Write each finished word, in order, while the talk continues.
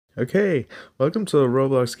Okay, welcome to a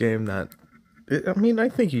Roblox game that, I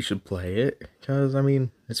think you should play it, because,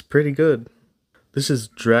 it's pretty good. This is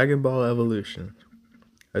Dragon Ball Evolution.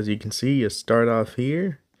 As you can see, you start off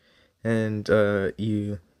here, and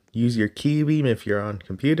you use your key beam if you're on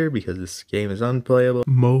computer, because this game is unplayable.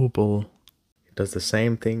 Mobile. It does the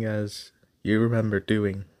same thing as you remember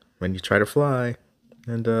doing when you try to fly,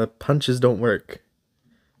 and punches don't work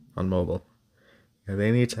on mobile. Yeah,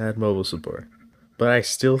 they need to add mobile support. But I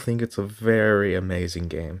still think it's a very amazing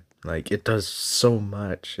game. Like, it does so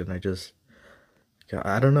much, and I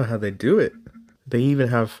don't know how they do it. They even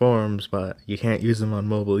have forums, but you can't use them on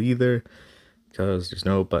mobile either, because there's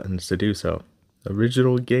no buttons to do so. The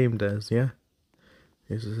original game does, yeah.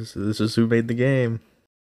 This is who made the game,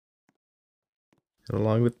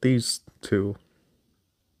 along with these two.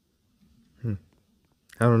 I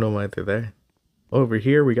don't know why they're there. Over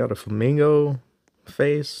here, we got a flamingo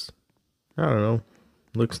face. I don't know.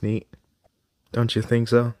 Looks neat. Don't you think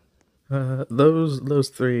so? Those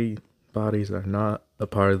three bodies are not a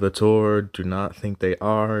part of the tour. Do not think they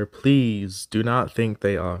are. Please do not think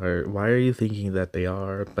they are. Why are you thinking that they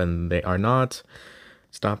are when they are not?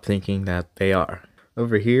 Stop thinking that they are.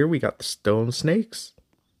 Over here, we got the stone snakes.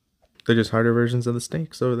 They're just harder versions of the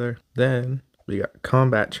snakes over there. Then we got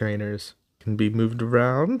combat trainers. Can be moved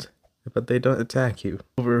around, but they don't attack you.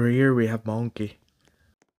 Over here, we have monkey.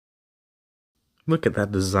 Look at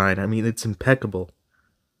that design. It's impeccable.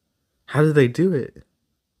 How did they do it?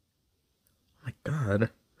 Oh my god.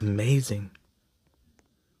 Amazing.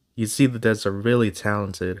 You see the devs are really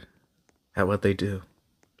talented at what they do.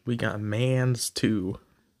 We got Mans too.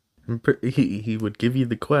 He would give you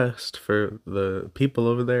the quest for the people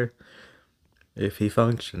over there if he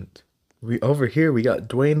functioned. Over here we got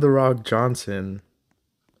Dwayne The Rock Johnson,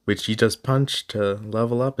 which you just punch to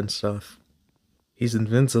level up and stuff. He's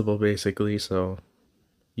invincible basically, so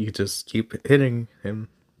you just keep hitting him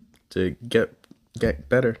to get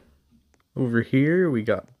better. Over here we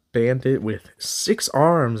got Bandit with 6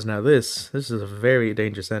 arms. Now this is a very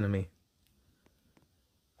dangerous enemy,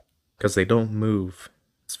 because they don't move.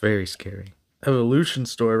 It's very scary. Evolution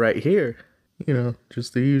store right here.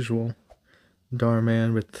 Just the usual.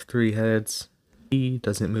 Darman with 3 heads. He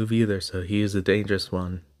doesn't move either, so he is a dangerous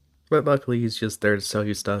one. But luckily he's just there to sell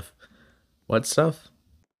you stuff. What stuff?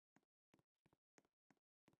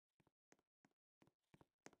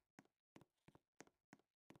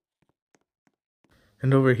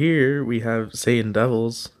 And over here we have Satan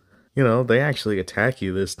Devils. They actually attack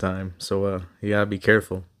you this time, so you gotta be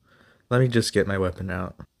careful. Let me just get my weapon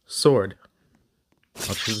out. Sword.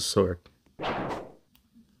 I'll choose a sword.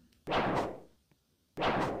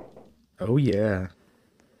 Oh yeah.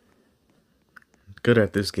 Good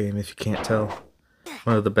at this game if you can't tell.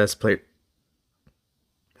 One of the best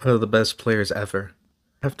players ever.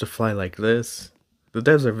 Have to fly like this. The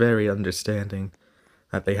devs are very understanding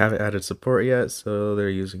that they haven't added support yet, so they're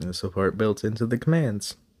using the support built into the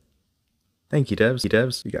commands. Thank you, devs.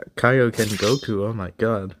 You got Kaioken Goku. Oh my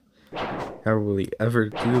god. How will he ever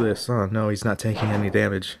do this? Oh no, he's not taking any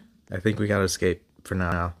damage. I think we gotta escape for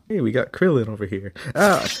now. Hey, we got Krillin over here.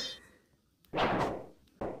 Ah!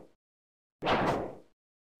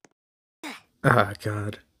 Ah,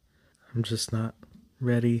 god. I'm just not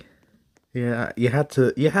ready. Yeah, you have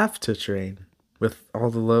to train with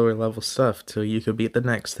all the lower level stuff till you could beat the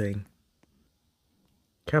next thing.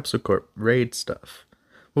 Capsule Corp raid stuff.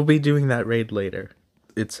 We'll be doing that raid later.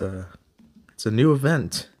 It's a new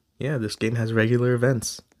event. Yeah, this game has regular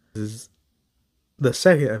events. This is the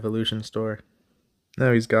second evolution store.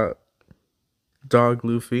 Now he's got Dog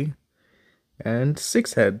Luffy and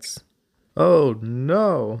 6 heads. Oh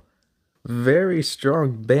no! Very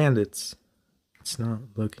strong bandits. It's not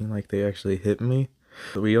looking like they actually hit me.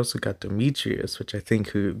 But we also got Demetrius, which I think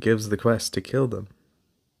who gives the quest to kill them.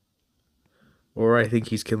 Or I think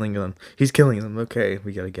he's killing them. He's killing them. Okay,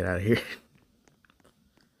 we gotta get out of here.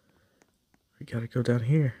 We gotta go down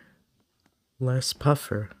here. Less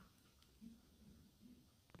Puffer.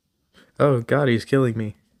 Oh god, he's killing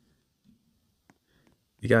me.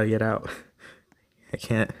 You gotta get out. I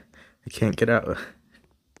can't get out.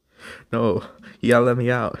 No, you gotta let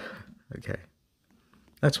me out. Okay.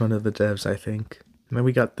 That's one of the devs, I think. And then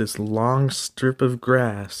we got this long strip of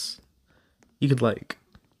grass. You could, like,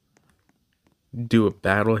 do a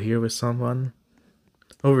battle here with someone.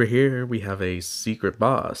 Over here, we have a secret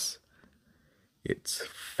boss. It's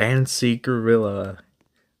Fancy Gorilla.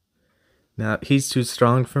 Now, he's too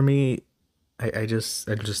strong for me. I'm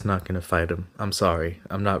just not gonna fight him. I'm sorry.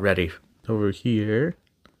 I'm not ready. Over here,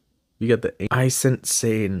 we got the Ancient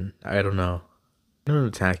Satan. I don't know. I don't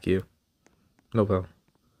attack you. No, well.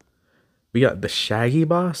 We got the Shaggy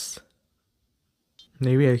boss.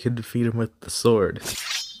 Maybe I could defeat him with the sword.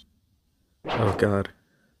 Oh god.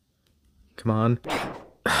 Come on.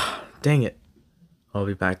 Dang it. I'll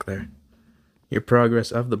be back there. Your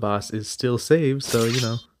progress of the boss is still saved, so you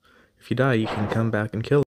know, if you die, you can come back and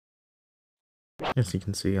kill him. As you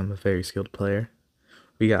can see, I'm a very skilled player.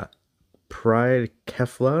 We got Pride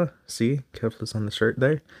Kefla. See, Kefla's on the shirt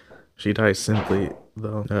there. She dies simply,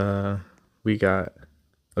 though. We got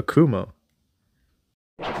Akumo.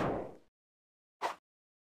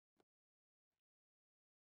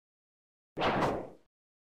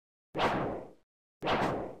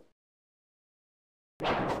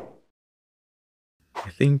 I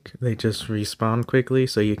think they just respawn quickly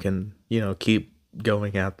so you can, you know, keep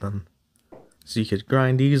going at them. So you could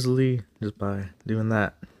grind easily just by doing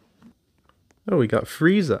that. Oh, we got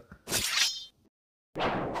Frieza.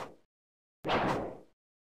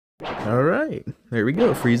 Alright, there we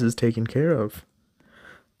go. Frieza's taken care of.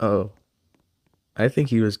 Oh, I think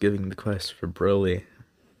he was giving the quest for Broly.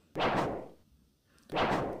 I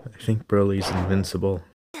think Broly's invincible.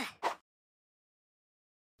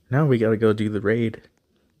 Now we gotta go do the raid.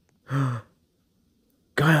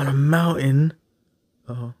 Guy on a mountain!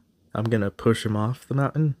 Oh, I'm gonna push him off the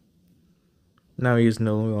mountain. Now he's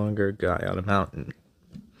no longer a guy on a mountain.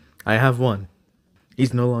 I have one.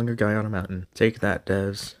 He's no longer a guy on a mountain. Take that,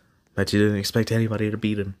 devs. Bet you didn't expect anybody to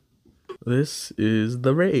beat him. This is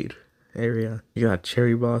the raid area. You got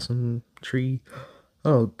Cherry Blossom Tree.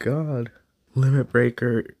 Oh god. Limit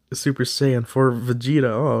Breaker Super Saiyan 4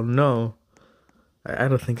 Vegeta. Oh no. I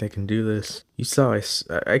don't think I can do this. You saw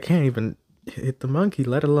I can't even hit the monkey,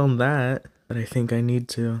 let alone that. But I think I need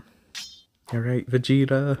to. Alright,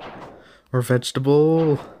 Vegeta. Or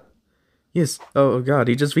Vegetable. Yes. Oh god,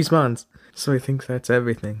 he just respawns. So I think that's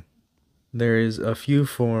everything. There is a few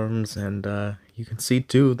forms, and you can see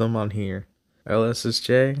 2 of them on here.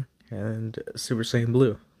 LSSJ and Super Saiyan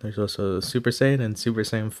Blue. There's also Super Saiyan and Super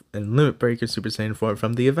Saiyan and Limit Breaker Super Saiyan 4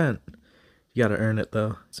 from the event. You gotta earn it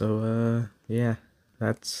though. So yeah,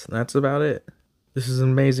 that's about it. This is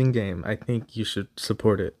an amazing game. I think you should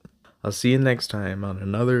support it. I'll see you next time on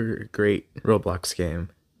another great Roblox game.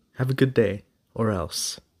 Have a good day, or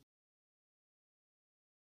else.